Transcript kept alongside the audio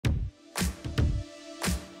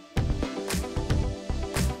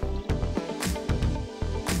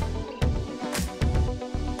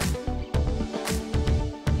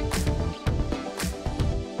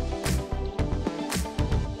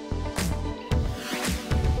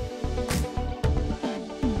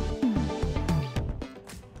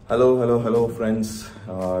Hello friends.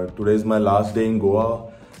 Today is my last day in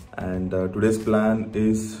Goa and today's plan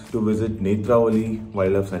is to visit Netravali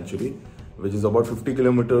Wildlife Sanctuary, which is about 50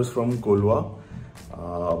 kilometers from Kolwa,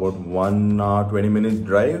 about 1 hour 20 minutes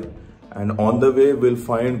drive, and on the way we'll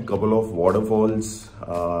find a couple of waterfalls.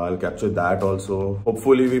 I'll capture that also.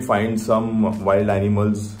 Hopefully we find some wild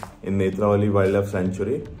animals in Netravali Wildlife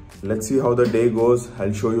Sanctuary. Let's see how the day goes.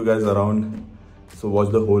 I'll show you guys around. So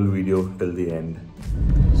watch the whole video till the end.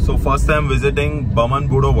 So first I'm visiting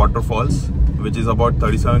Bamanbudo waterfalls, which is about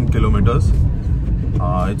 37 kilometers.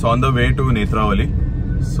 It's on the way to Netravali.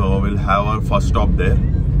 So we'll have our first stop there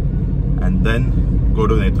and then go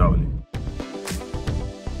to Netravali.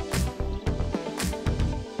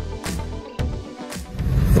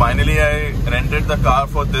 Finally I rented the car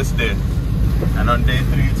for this day, and on day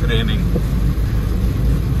 3 it's raining.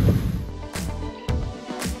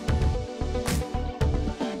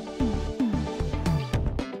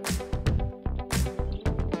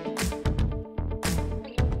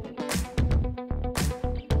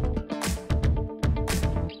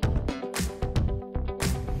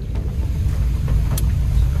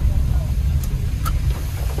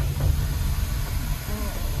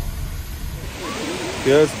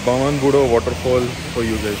 Here's Bamanbudo waterfall for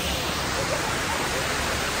you guys.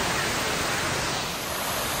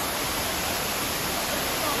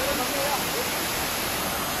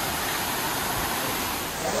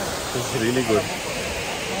 It's really good.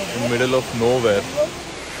 In the middle of nowhere.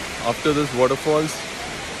 After this waterfalls,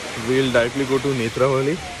 we'll directly go to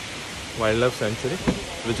Netravali Wildlife Sanctuary,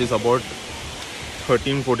 which is about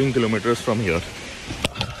 13-14 kilometers from here.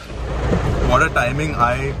 What a timing!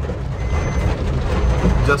 I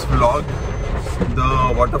just vlogged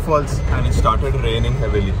the waterfalls and it started raining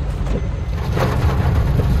heavily.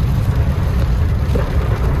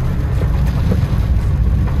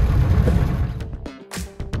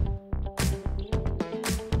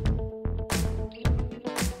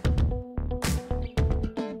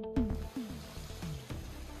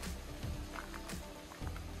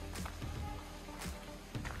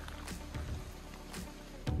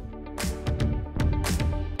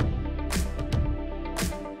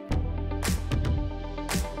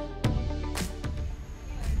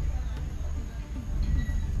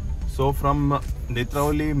 So from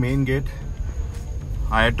Netravali main gate,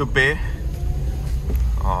 I had to pay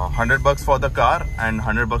 100 bucks for the car and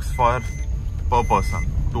 100 bucks for per person,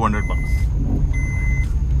 200 bucks.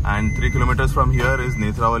 And 3 kilometers from here is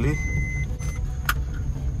Netravali.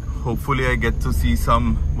 Hopefully I get to see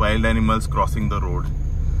some wild animals crossing the road.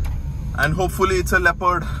 And hopefully it's a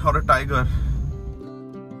leopard or a tiger.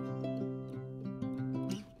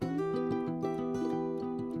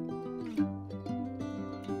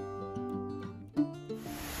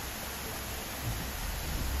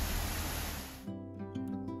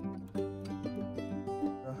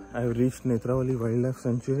 I've reached Netravali Wildlife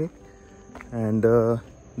Sanctuary and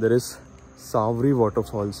there is Zuari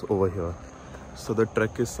waterfalls over here. So the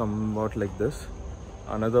trek is somewhat like this.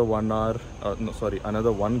 Another 1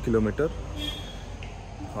 kilometer.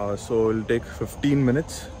 So it'll take 15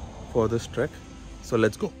 minutes for this trek. So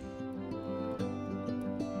let's go.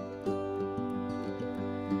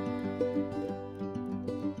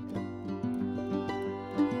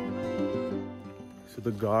 So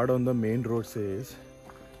the guard on the main road says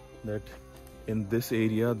that in this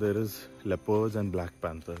area there is leopards and black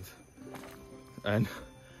panthers, and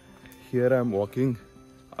here I'm walking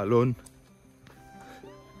alone.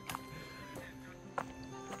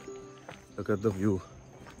 Look at the view.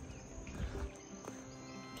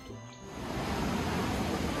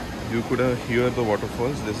 You could hear the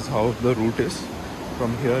waterfalls. This is how the route is.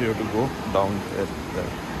 From here you have to go down there.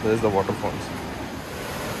 There's the waterfalls.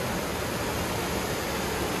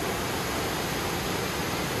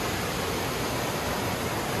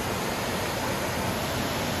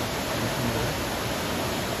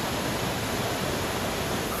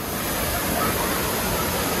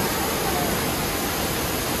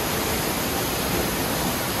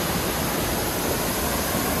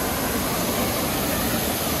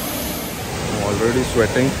 Already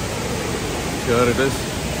sweating. Here it is,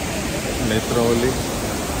 Netravali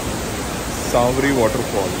Zuari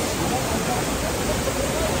waterfall.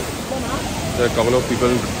 There are a couple of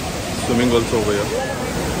people swimming also over here.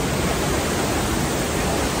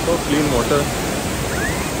 So clean water.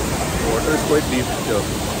 The water is quite deep here.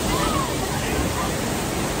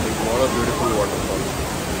 Like a lot of beautiful waterfalls.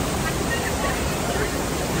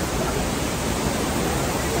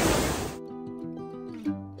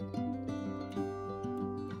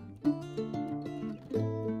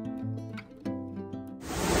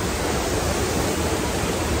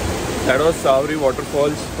 That was Zuari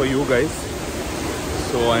waterfalls for you guys.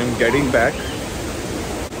 So I'm getting back.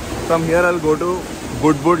 From here I'll go to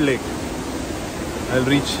Budbud Lake. I'll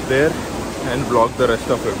reach there and vlog the rest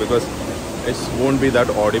of it because it won't be that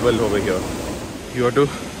audible over here. You have to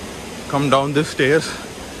come down the stairs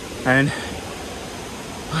and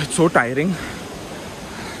it's so tiring.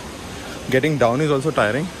 Getting down is also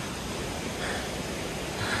tiring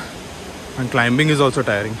and climbing is also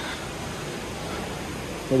tiring,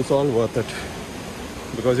 but it's all worth it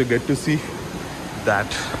because you get to see that.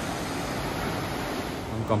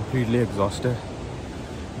 I'm completely exhausted.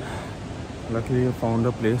 Luckily I found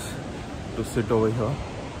a place to sit over here,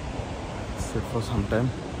 sit for some time.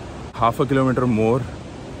 Half a kilometer more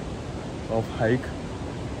of hike,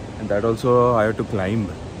 and that also I have to climb.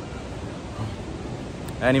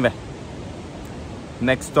 Anyway,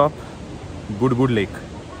 next stop, Budbud Lake,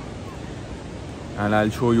 and I'll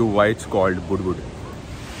show you why it's called Budbud.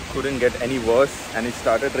 Couldn't get any worse and it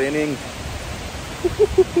started raining.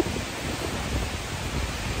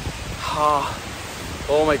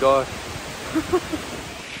 Oh my god.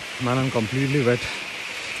 Man, I'm completely wet.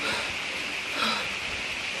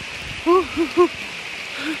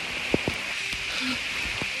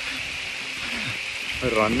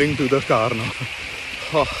 Running to the car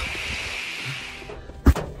now.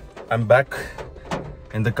 I'm back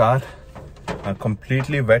in the car. I'm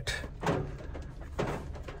completely wet.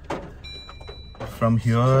 From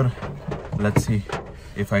here, let's see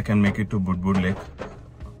if I can make it to Budbud Lake.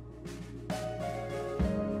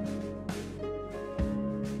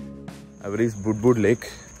 I've reached Budbud Lake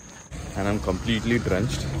and I'm completely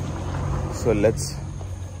drenched. So let's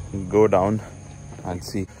go down and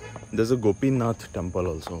see. There's a Gopinath temple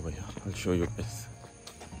also over here. I'll show you guys.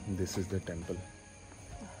 This is the temple.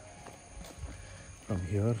 From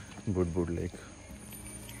here, Budbud Lake.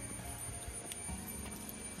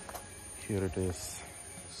 Here it is.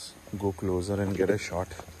 Go closer and get a shot.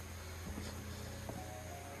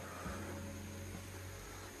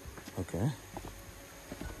 Okay.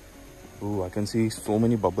 Ooh, I can see so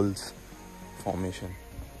many bubbles formation.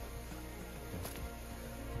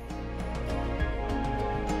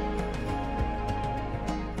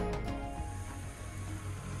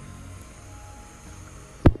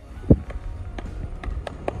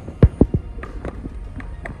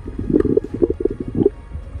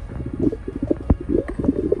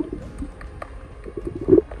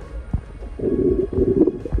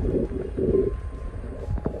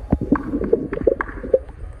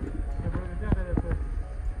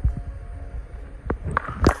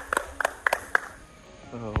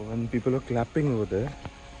 When people are clapping over there,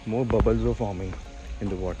 more bubbles were forming in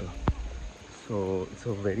the water. So it's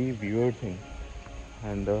a very weird thing,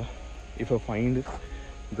 and if I find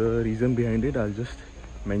the reason behind it, I'll just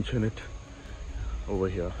mention it over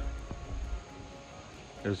here.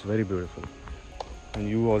 It's very beautiful, and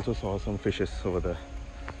you also saw some fishes over there.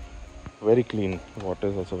 Very clean. Water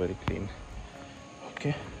is also very clean.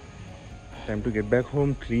 Okay, time to get back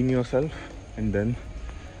home, clean yourself, and then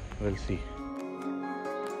we'll see.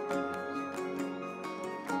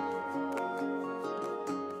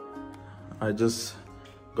 I just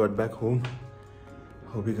got back home.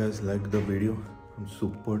 Hope you guys liked the video. I'm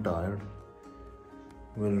super tired.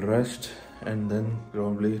 We'll rest and then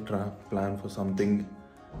probably plan for something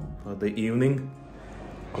for the evening.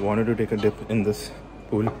 I wanted to take a dip in this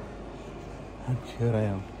pool, and here I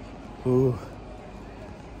am. Ooh,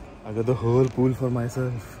 I got the whole pool for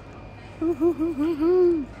myself.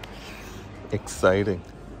 Exciting.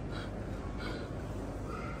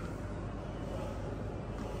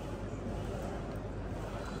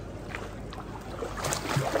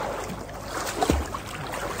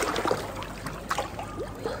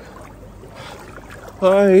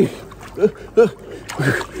 Hi.